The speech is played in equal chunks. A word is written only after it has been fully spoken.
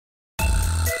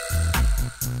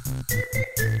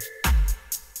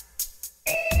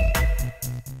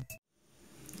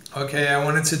Okay, I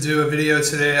wanted to do a video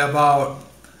today about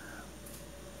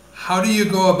how do you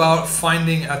go about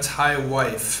finding a Thai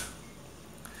wife.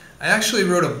 I actually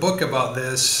wrote a book about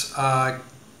this a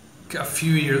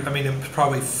few years,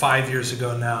 probably 5 years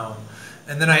ago now.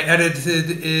 And then I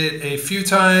edited it a few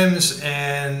times,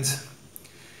 and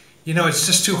you know, it's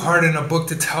just too hard in a book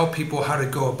to tell people how to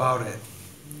go about it.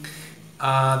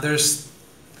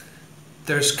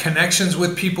 There's connections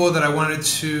with people that I wanted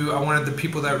the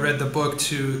people that read the book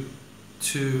to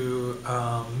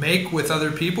make with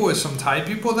other people, with some Thai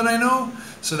people that I know,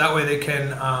 so that way they can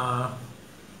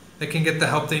get the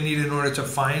help they need in order to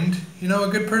find, you know,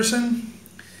 a good person.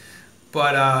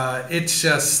 But it's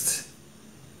just,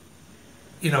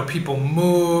 you know, people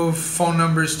move, phone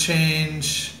numbers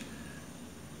change.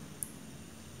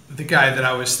 The guy that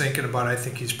I was thinking about, I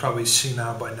think he's probably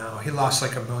senile by now. He lost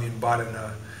like $1 million baht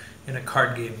in a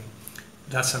card game.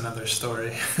 That's another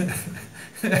story.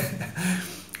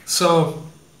 So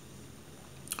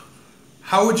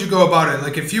how would you go about it?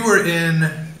 Like if you were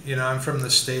in, you know, I'm from the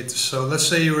States, so let's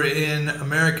say you were in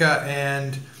America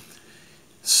and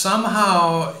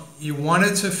somehow you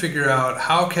wanted to figure out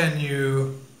how can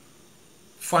you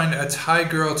find a Thai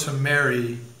girl to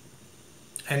marry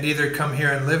and either come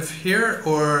here and live here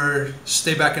or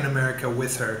stay back in America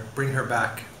with her, bring her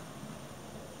back.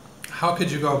 How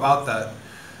could you go about that?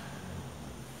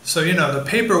 So, you know, the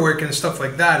paperwork and stuff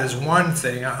like that is one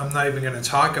thing I'm not even going to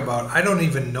talk about. I don't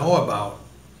even know about.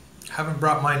 Haven't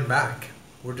brought mine back.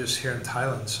 We're just here in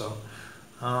Thailand, so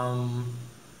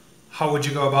how would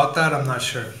you go about that? I'm not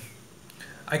sure.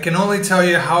 I can only tell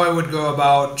you how I would go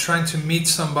about trying to meet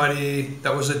somebody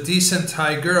that was a decent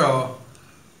Thai girl,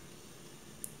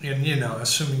 and, you know,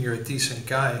 assuming you're a decent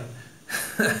guy.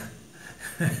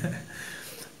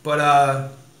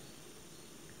 But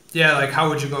yeah, like how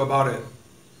would you go about it?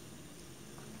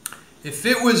 If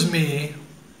it was me,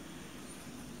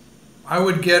 I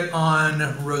would get on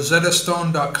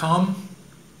rosettastone.com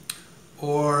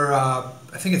or I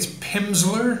think it's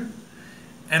Pimsleur,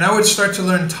 and I would start to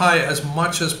learn Thai as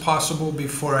much as possible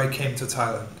before I came to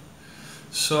Thailand.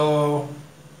 So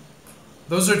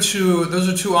those are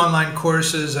two online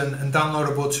courses and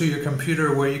downloadable to your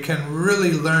computer where you can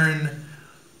really learn.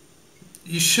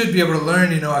 You should be able to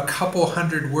learn, you know, a couple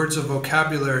hundred words of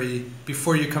vocabulary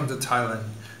before you come to Thailand,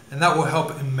 and that will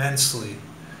help immensely.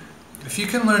 If you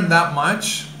can learn that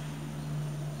much,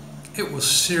 it will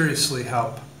seriously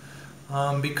help.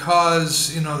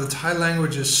 Because, you know, the Thai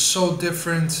language is so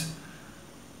different.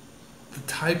 The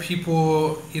Thai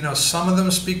people, you know, some of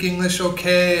them speak English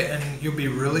okay, and you'll be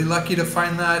really lucky to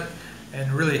find that,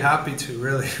 and really happy to,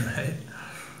 really, right?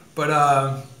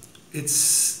 But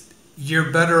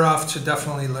you're better off to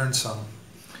definitely learn some,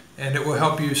 and it will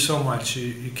help you so much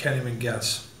you can't even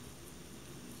guess.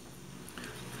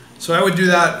 So I would do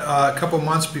that a couple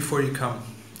months before you come.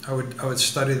 I would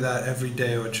study that every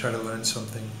day. I would try to learn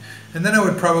something, and then I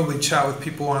would probably chat with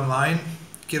people online,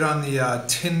 get on the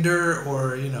Tinder,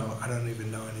 or, you know, I don't even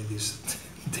know any of these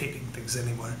dating things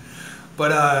anymore,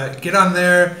 but get on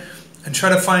there and try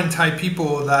to find Thai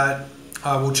people that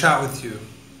will chat with you.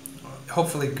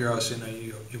 Hopefully girls, you know,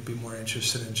 you'll be more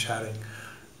interested in chatting,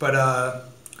 but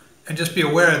and just be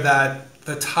aware that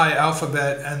the Thai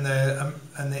alphabet and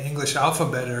the English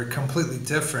alphabet are completely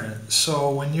different.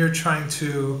 So when you're trying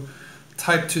to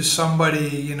type to somebody,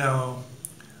 you know,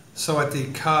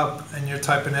 Sawati Cup, and you're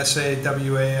typing SAWASDEE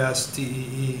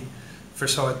for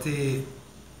Sawati,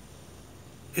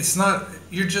 it's not,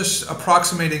 you're just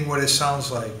approximating what it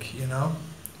sounds like, you know,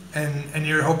 and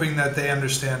you're hoping that they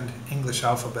understand English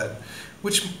alphabet,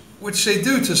 which they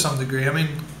do to some degree. I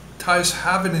mean, Thais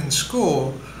have it in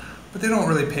school, but they don't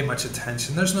really pay much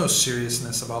attention. There's no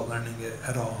seriousness about learning it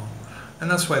at all,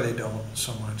 and that's why they don't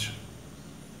so much.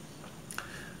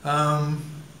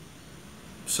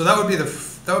 So that would be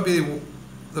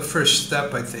the first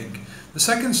step, I think. The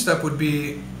second step would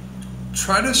be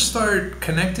try to start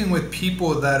connecting with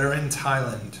people that are in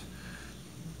Thailand.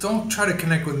 Don't try to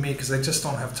connect with me because I just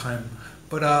don't have time.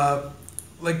 But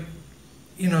like,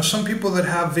 you know, some people that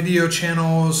have video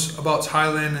channels about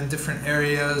Thailand in different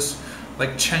areas,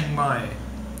 like Chiang Mai,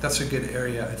 that's a good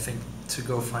area, I think, to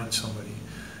go find somebody.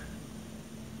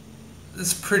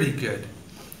 It's pretty good.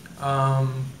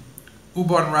 Ubon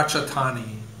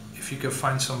Ratchathani, if you could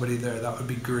find somebody there, that would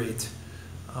be great.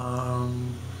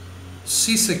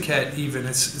 Sisaket, even,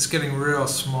 it's getting real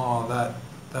small.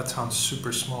 That sounds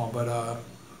super small, but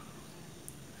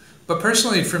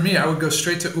personally for me, I would go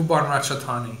straight to Ubon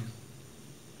Ratchathani.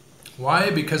 Why?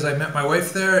 Because I met my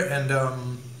wife there, and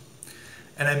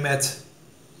I met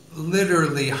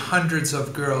literally hundreds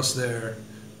of girls there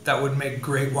that would make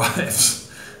great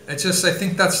wives. It's just, I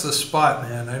think that's the spot,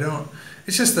 man.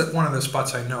 It's just that one of the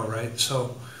spots I know, right?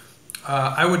 So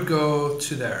I would go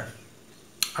to there.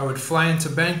 I would fly into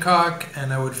Bangkok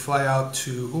and I would fly out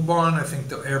to Ubon. I think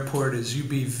the airport is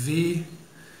UBV,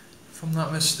 if I'm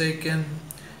not mistaken.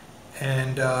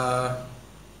 And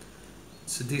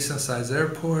it's a decent sized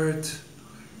airport.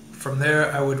 From there,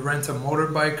 I would rent a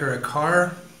motorbike or a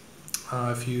car.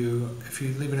 If you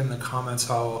leave it in the comments,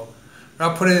 I'll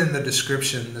put it in the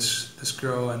description. This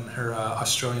girl and her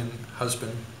Australian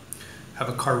husband have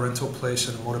a car rental place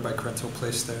and a motorbike rental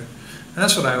place there. And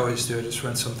that's what I always do, I just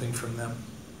rent something from them.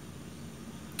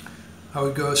 I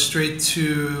would go straight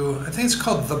to, I think it's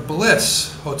called the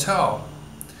Bliss Hotel.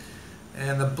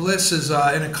 And the Bliss is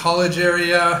in a college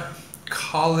area.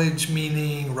 College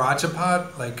meaning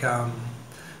Rajabhat, like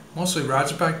mostly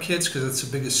Rajabhat kids because it's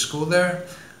the biggest school there.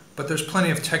 But there's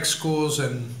plenty of tech schools,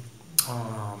 and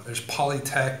there's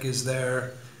Polytech is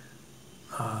there.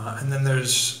 And then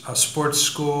there's a sports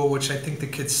school, which I think the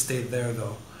kids stayed there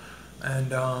though.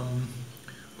 And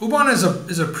Ubon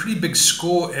is a pretty big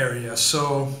school area,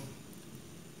 so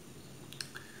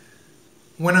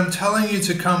when I'm telling you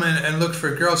to come in and look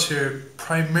for girls here,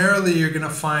 primarily you're gonna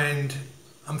find,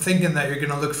 I'm thinking that you're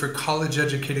gonna look for college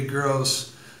educated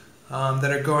girls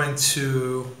that are going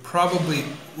to probably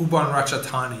Ubon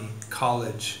Ratchathani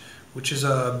College, which is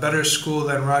a better school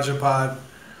than Rajabhat.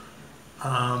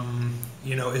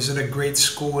 You know, is it a great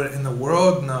school in the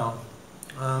world? No.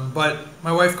 But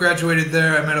my wife graduated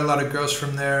there. I met a lot of girls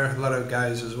from there, a lot of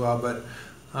guys as well. But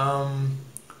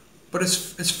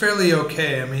it's fairly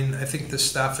okay. I mean, I think the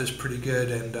staff is pretty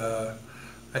good, and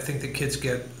I think the kids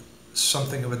get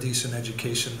something of a decent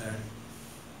education there.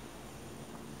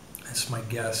 That's my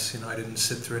guess. You know, I didn't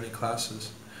sit through any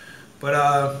classes,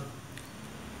 but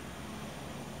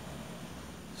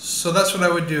so that's what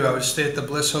I would do. I would stay at the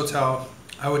Bliss Hotel.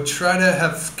 I would try to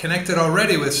have connected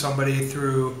already with somebody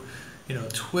through, you know,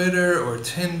 Twitter or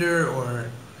Tinder, or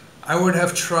I would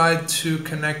have tried to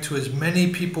connect to as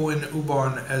many people in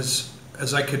Ubon as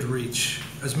I could reach,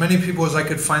 as many people as I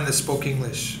could find that spoke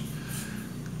English.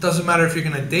 Doesn't matter if you're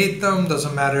gonna date them,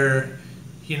 doesn't matter,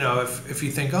 you know, if you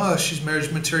think, oh, she's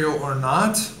marriage material or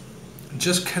not,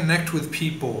 just connect with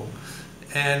people.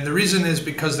 And the reason is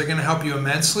because they're gonna help you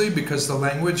immensely, because the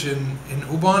language in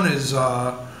Ubon is,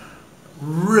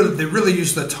 they really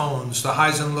use the tones, the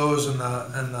highs and lows and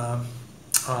the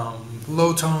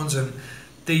low tones, and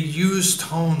they use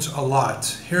tones a lot.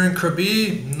 Here in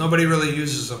Krabi, nobody really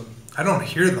uses them. I don't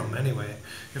hear them anyway.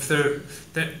 If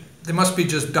they must be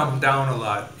just dumbed down a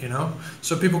lot, you know?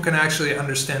 So people can actually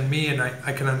understand me, and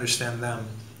I can understand them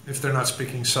if they're not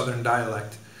speaking Southern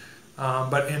dialect.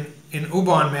 But in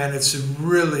Ubon, man, it's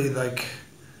really like,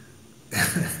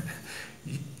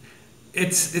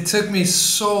 it took me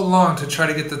so long to try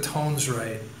to get the tones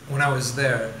right when I was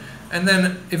there. And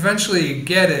then eventually you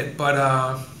get it, but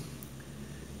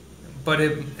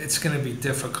it's going to be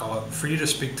difficult for you to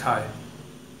speak Thai.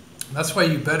 That's why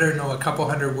you better know a couple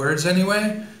hundred words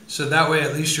anyway, so that way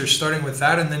at least you're starting with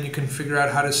that, and then you can figure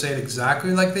out how to say it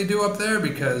exactly like they do up there,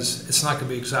 because it's not going to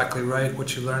be exactly right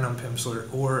what you learn on Pimsleur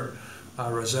or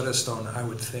Rosetta Stone, I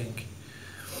would think.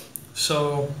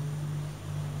 So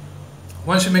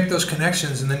once you make those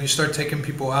connections, and then you start taking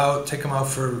people out, take them out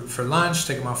for lunch,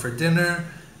 take them out for dinner,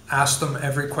 ask them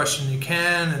every question you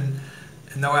can,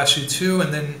 and they'll ask you too,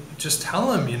 and then just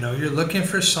tell them, you know, you're looking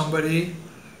for somebody.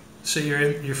 Say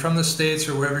you're from the States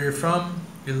or wherever you're from,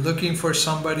 you're looking for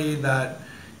somebody that,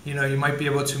 you know, you might be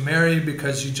able to marry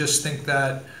because you just think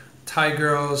that Thai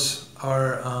girls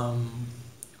are,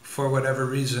 for whatever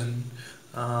reason,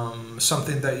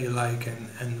 something that you like,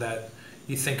 and that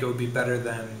you think it would be better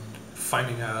than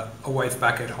finding a wife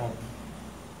back at home.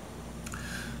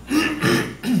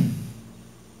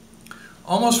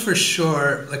 Almost for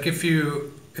sure, like if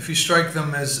you strike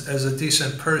them as a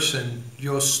decent person,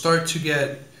 you'll start to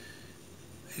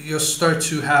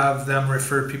have them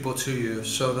refer people to you.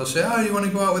 So they'll say, oh, you want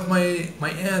to go out with my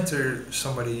aunt or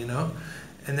somebody, you know?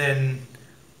 And then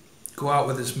go out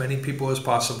with as many people as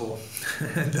possible.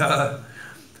 And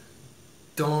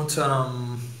don't,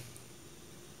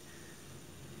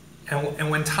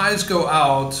 and when Thais go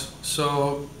out,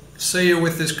 so say you're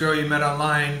with this girl you met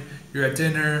online, you're at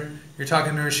dinner, you're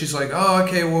talking to her, she's like, oh,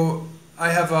 okay, well, I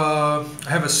have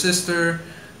a sister,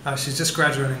 she's just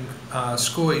graduating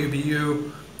school at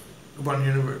UBU, Ubon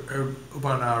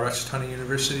Ratchathani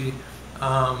University.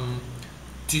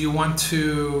 Do you want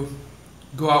to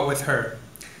go out with her?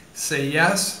 Say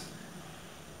yes.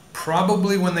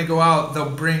 Probably when they go out,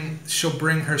 she'll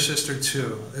bring her sister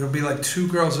too. It'll be like 2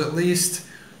 girls at least.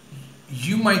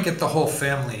 you might get the whole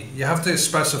family. You have to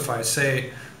specify,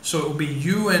 say, so it will be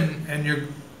you and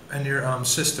your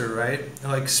sister, right?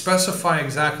 And like specify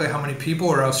exactly how many people,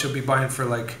 or else you'll be buying for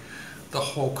like the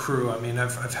whole crew. I mean,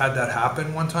 I've had that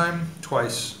happen one time,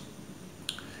 twice,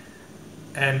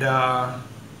 and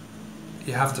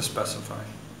you have to specify.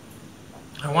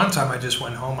 And one time I just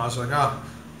went home. I was like, oh,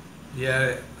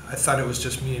 yeah, I thought it was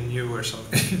just me and you or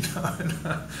something.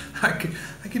 I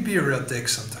could be a real dick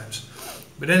sometimes.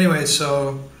 But anyway,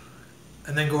 so,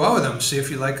 and then go out with them, see if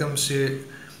you like them, see.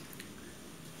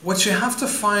 What you have to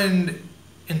find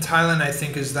in Thailand, I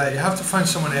think, is that you have to find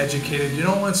someone educated. You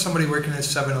don't want somebody working at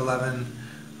 7-Eleven.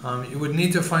 You would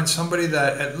need to find somebody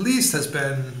that at least has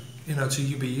been, to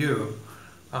UBU.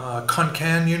 Khon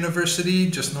Kaen University,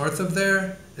 just north of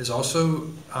there, is also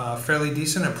fairly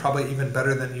decent and probably even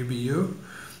better than UBU.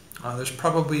 There's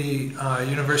probably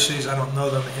universities, I don't know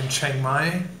them, in Chiang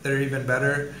Mai that are even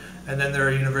better. And then there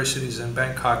are universities in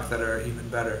Bangkok that are even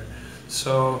better.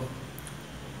 So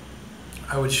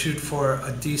I would shoot for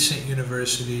a decent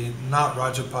university, not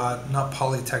Rajabhat, not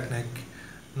Polytechnic,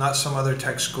 not some other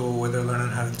tech school where they're learning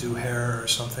how to do hair or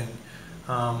something,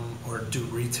 or do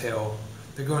retail.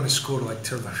 They're going to school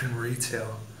to learn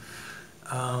retail.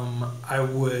 I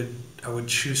would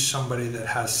choose somebody that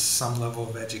has some level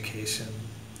of education.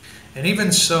 And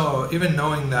even so, even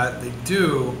knowing that they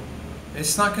do,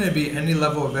 it's not going to be any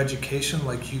level of education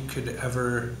like you could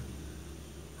ever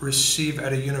receive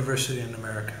at a university in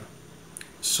America.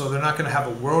 So they're not going to have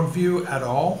a worldview at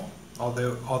all,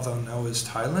 although no is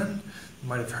Thailand. You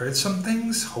might have heard some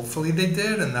things, hopefully they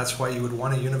did, and that's why you would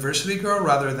want a university girl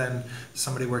rather than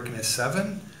somebody working at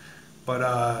 7. But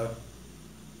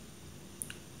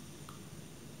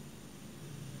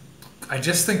I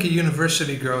just think a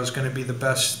university girl is going to be the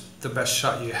best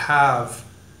shot you have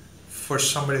for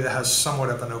somebody that has somewhat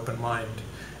of an open mind.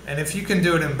 And if you can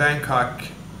do it in Bangkok,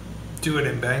 do it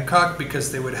in Bangkok,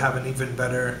 because they would have an even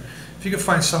better, if you could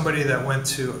find somebody that went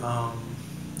to,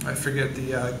 I forget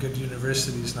the good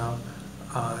universities now.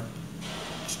 I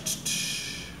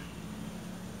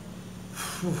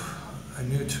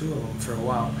knew 2 of them for a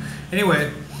while.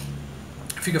 Anyway,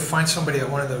 if you could find somebody at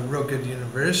one of the real good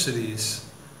universities,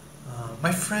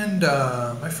 my friend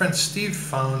Steve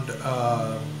found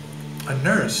a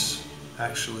nurse,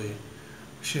 actually.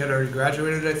 She had already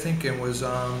graduated, I think, and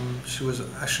she was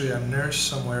actually a nurse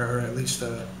somewhere, or at least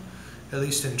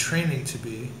in training to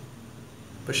be.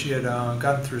 But she had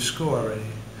gotten through school already.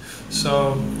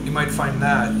 So you might find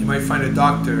that. You might find a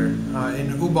doctor.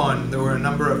 In Ubon, there were a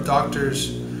number of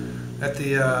doctors at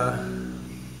the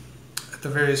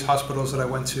various hospitals that I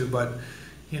went to, but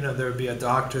there would be a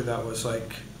doctor that was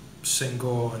like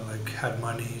single and like had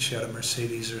money. She had a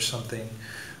Mercedes or something.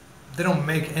 They don't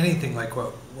make anything like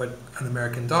what an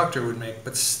American doctor would make,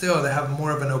 but still they have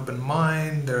more of an open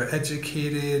mind. They're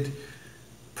educated,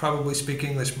 probably speak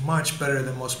English much better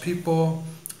than most people,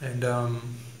 and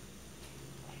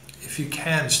if you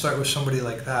can, start with somebody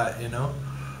like that,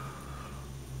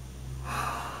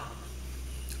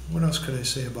 What else could I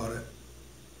say about it?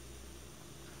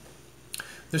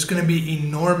 There's going to be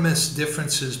enormous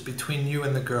differences between you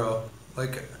and the girl.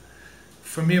 Like,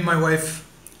 for me and my wife,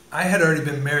 I had already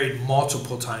been married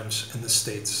multiple times in the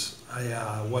States.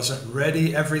 I wasn't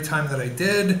ready every time that I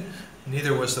did.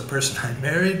 Neither was the person I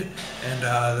married, and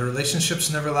the relationships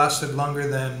never lasted longer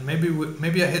than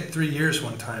maybe I hit 3 years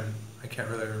one time. I can't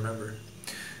really remember,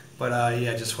 but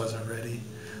yeah, I just wasn't ready.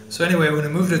 So anyway, when I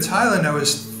moved to Thailand, I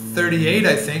was 38,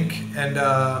 I think, and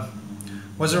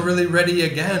wasn't really ready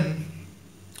again.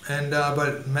 And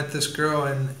but met this girl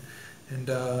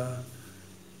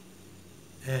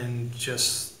and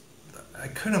just I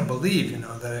couldn't believe,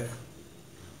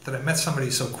 that I met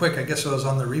somebody so quick. I guess I was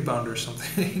on the rebound or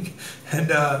something. And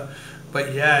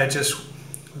but yeah,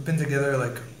 we've been together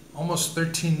like almost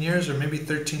 13 years, or maybe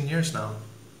 13 years now.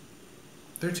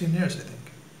 13 years, I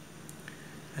think.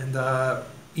 And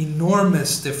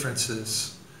enormous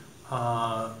differences,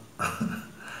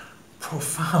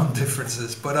 profound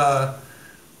differences. But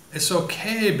it's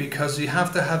okay, because you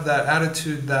have to have that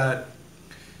attitude that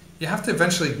you have to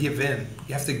eventually give in.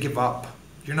 You have to give up.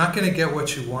 You're not going to get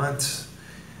what you want.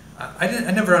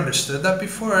 I never understood that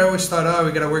before. I always thought,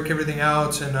 we got to work everything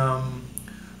out and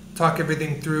talk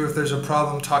everything through. If there's a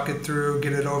problem, talk it through,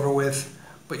 get it over with.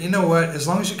 But you know what? As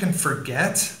long as you can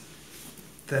forget,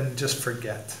 then just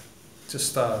forget.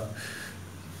 Just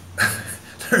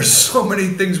there's so many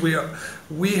things we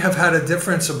have had a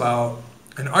difference about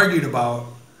and argued about,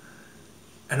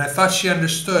 and I thought she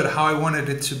understood how I wanted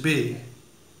it to be.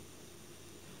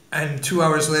 And 2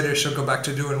 hours later, she'll go back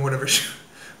to doing whatever she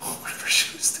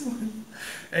was doing.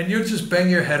 And you'll just bang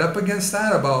your head up against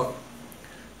that about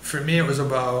For me, it was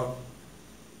about,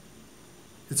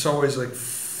 it's always like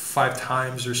 5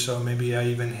 times or so. Maybe I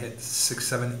even hit 6,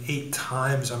 7, 8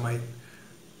 times. I might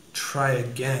try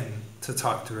again to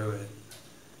talk through it.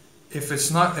 If it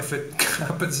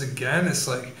happens again, it's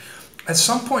like, at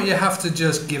some point you have to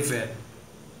just give in.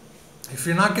 If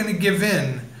you're not going to give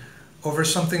in over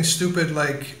something stupid,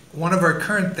 like one of our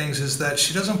current things is that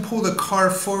she doesn't pull the car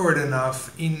forward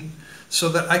enough so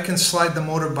that I can slide the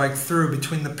motorbike through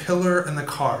between the pillar and the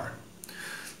car.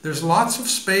 There's lots of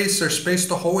space. There's space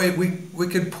the whole way. We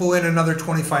could pull in another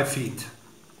 25 feet.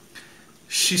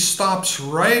 She stops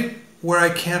right where I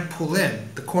can't pull in.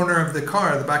 The corner of the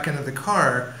car, the back end of the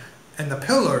car, and the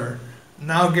pillar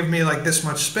now give me like this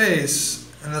much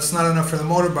space, and that's not enough for the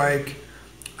motorbike.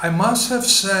 I must have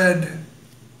said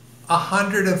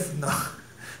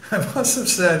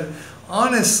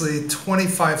honestly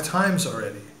 25 times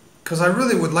already, because I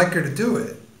really would like her to do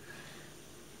it.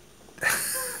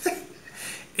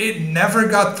 It never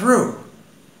got through.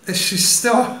 She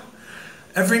still,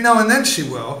 every now and then she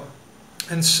will,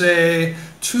 and say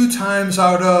 2 times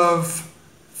out of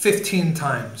 15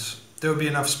 times there would be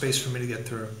enough space for me to get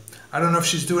through. I don't know if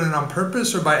she's doing it on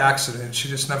purpose or by accident. She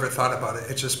just never thought about it.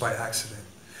 It's just by accident.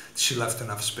 She left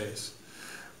enough space.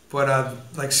 But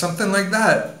like something like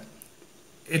that,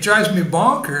 it drives me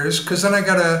bonkers, because then I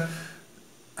gotta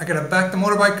back the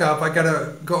motorbike up. I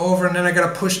gotta go over, and then I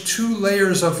gotta push 2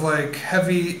 layers of like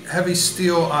heavy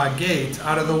steel gate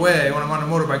out of the way when I'm on a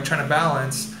motorbike trying to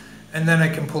balance, and then I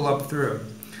can pull up through.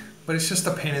 But it's just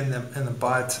a pain in the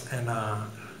butt, and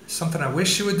something I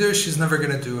wish she would do. She's never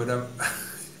gonna do it.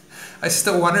 I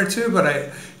still want her to, but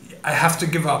I have to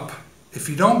give up. If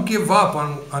you don't give up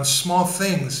on small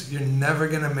things, you're never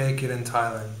going to make it in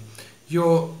Thailand.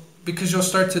 Because you'll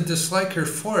start to dislike her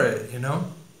for it, you know?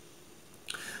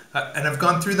 And I've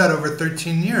gone through that over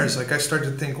 13 years. Like, I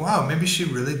started to think, wow, maybe she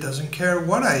really doesn't care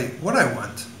what I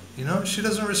want. You know, she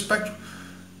doesn't respect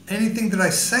anything that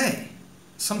I say.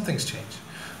 Some things change.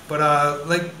 But,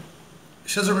 like,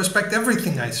 she doesn't respect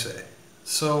everything I say.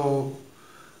 So,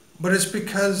 but it's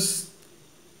because,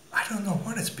 I don't know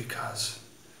what it's because.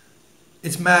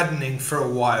 It's maddening for a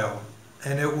while,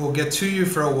 and it will get to you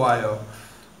for a while.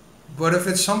 But if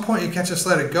at some point you can't just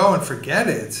let it go and forget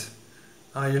it,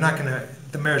 you're not gonna,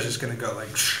 the marriage is gonna go like,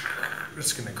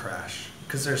 it's gonna crash.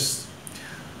 Because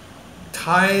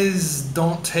Thais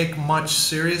don't take much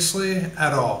seriously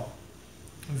at all.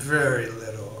 Very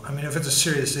little. I mean, if it's a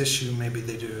serious issue, maybe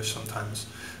they do sometimes,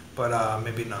 but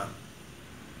maybe not.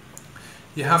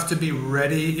 You have to be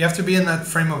ready, you have to be in that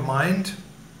frame of mind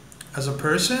as a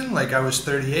person. Like, I was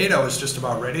 38, I was just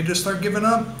about ready to start giving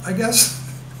up, I guess.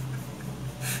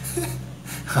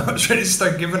 I was ready to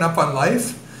start giving up on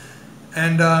life,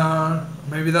 and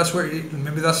maybe that's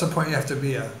the point you have to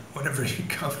be at whenever you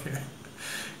come here,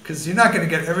 because you're not going to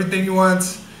get everything you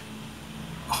want.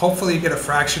 Hopefully, you get a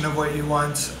fraction of what you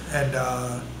want, and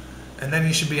then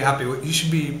you should be happy. You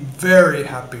should be very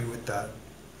happy with that.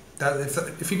 That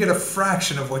if you get a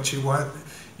fraction of what you want,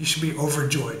 you should be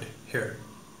overjoyed here.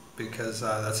 Because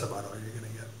that's about all you're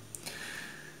going to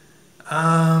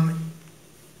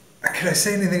get. Could I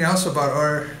say anything else about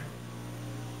our...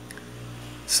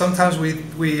 Sometimes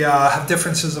we have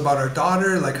differences about our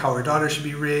daughter, like how our daughter should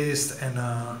be raised, and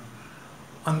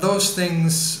on those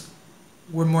things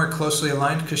we're more closely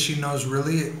aligned, because she knows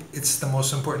really it's the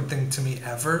most important thing to me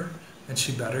ever, and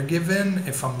she better give in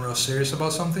if I'm real serious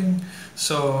about something.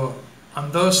 So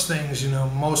on those things, you know,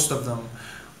 most of them.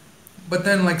 But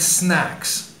then like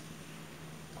snacks.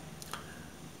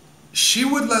 She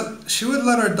would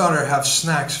let our daughter have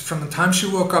snacks from the time she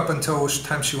woke up until the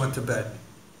time she went to bed.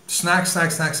 Snack,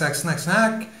 snack, snack, snack, snack,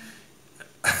 snack.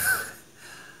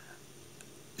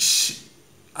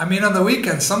 I mean, on the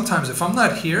weekends, sometimes if I'm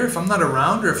not here, if I'm not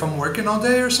around, or if I'm working all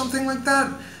day or something like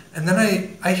that, and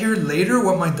then I hear later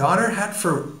what my daughter had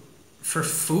for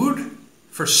food,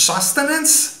 for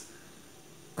sustenance,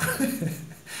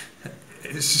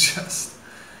 it's just,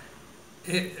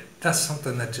 that's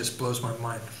something that just blows my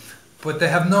mind. But they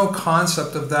have no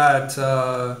concept of that.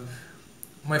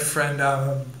 My friend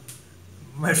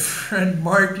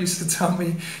Mark used to tell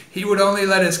me he would only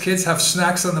let his kids have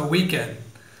snacks on the weekend.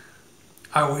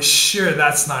 I was sure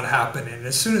that's not happening.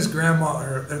 As soon as grandma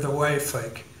or the wife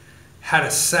like had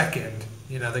a second,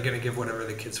 you know, they're gonna give whatever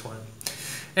the kids want.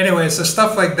 Anyway, so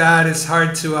stuff like that is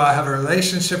hard to have a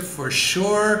relationship for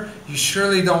sure. You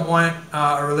surely don't want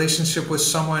a relationship with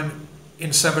someone in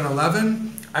 7-Eleven.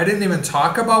 I didn't even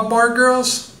talk about bar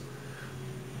girls.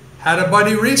 Had a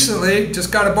buddy recently,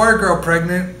 just got a bar girl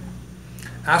pregnant.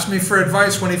 Asked me for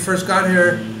advice when he first got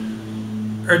here.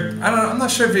 Or I'm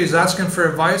not sure if he was asking for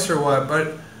advice or what,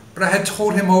 but But I had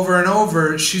told him over and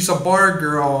over, she's a bar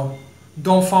girl.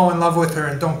 Don't fall in love with her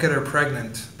and don't get her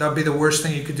pregnant. That would be the worst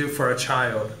thing you could do for a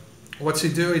child. What's he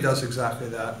do? He does exactly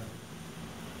that.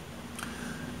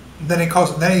 Then he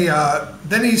calls.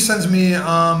 Then he sends me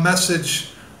a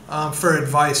message for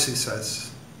advice. He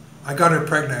says, "I got her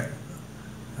pregnant."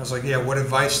 I was like, "Yeah, what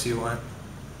advice do you want?"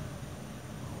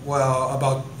 Well,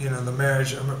 about the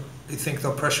marriage. You think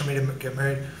they'll pressure me to get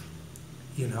married?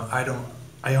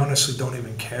 I honestly don't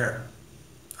even care.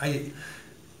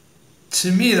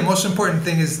 To me, the most important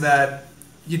thing is that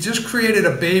you just created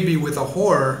a baby with a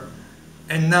whore,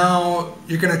 and now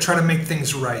you're gonna try to make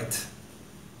things right.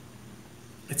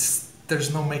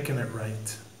 There's no making it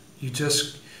right. You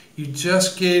just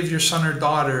gave your son or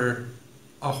daughter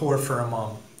a whore for a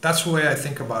mom. That's the way I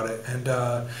think about it.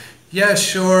 And yeah,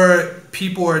 sure,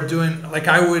 people are doing, like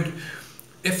I would,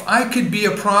 if I could be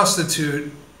a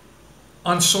prostitute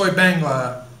on Soy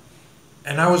Bangla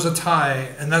and I was a Thai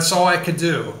and that's all I could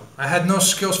do, I had no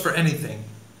skills for anything.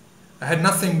 I had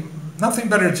nothing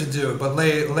better to do but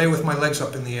lay with my legs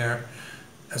up in the air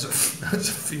as a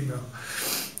female.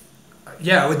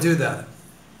 Yeah, I would do that.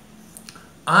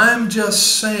 I'm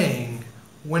just saying,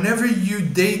 whenever you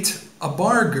date a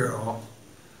bar girl,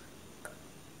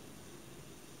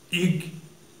 the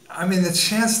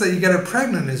chance that you get her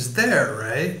pregnant is there,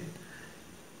 right?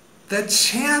 The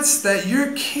chance that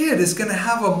your kid is going to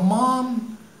have a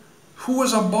mom who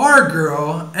was a bar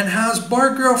girl and has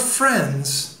bar girl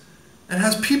friends and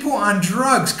has people on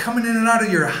drugs coming in and out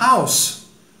of your house.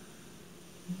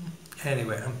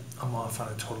 Anyway, I'm off on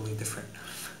a totally different.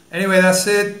 Anyway, that's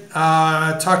it.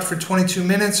 I talked for 22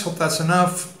 minutes. Hope that's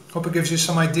enough. Hope it gives you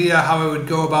some idea how I would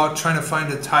go about trying to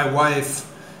find a Thai wife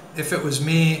if it was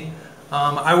me.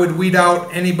 I would weed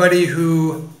out anybody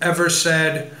who ever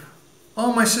said,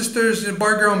 "Oh, my sister's a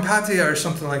bar girl in Pattaya," or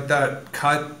something like that.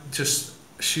 Cut. Just,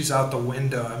 she's out the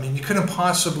window. I mean, you couldn't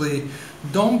possibly.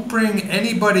 Don't bring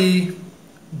anybody.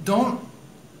 Don't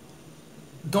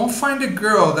find a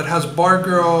girl that has bar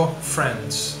girl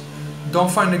friends.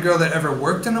 Don't find a girl that ever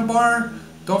worked in a bar.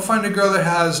 Don't find a girl that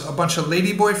has a bunch of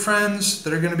ladyboy friends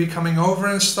that are going to be coming over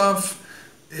and stuff.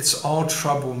 It's all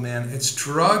trouble, man. It's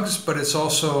drugs, but it's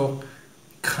also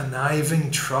conniving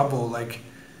trouble. Like,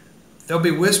 they'll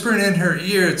be whispering in her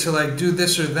ear to like do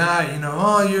this or that.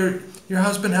 Oh, your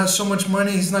husband has so much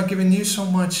money. He's not giving you so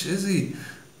much, is he?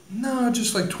 No,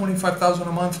 just like 25,000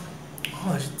 a month.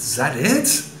 Oh, is that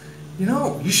it?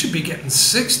 You should be getting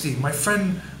 60. My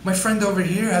friend over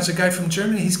here has a guy from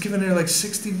Germany. He's giving her like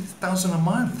 60,000 a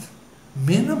month,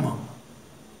 minimum.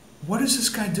 What is this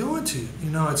guy doing to you?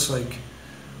 It's like,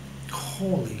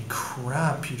 holy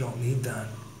crap, you don't need that.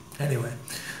 Anyway,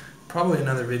 probably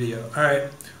another video. All right,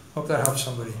 hope that helps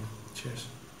somebody. Cheers.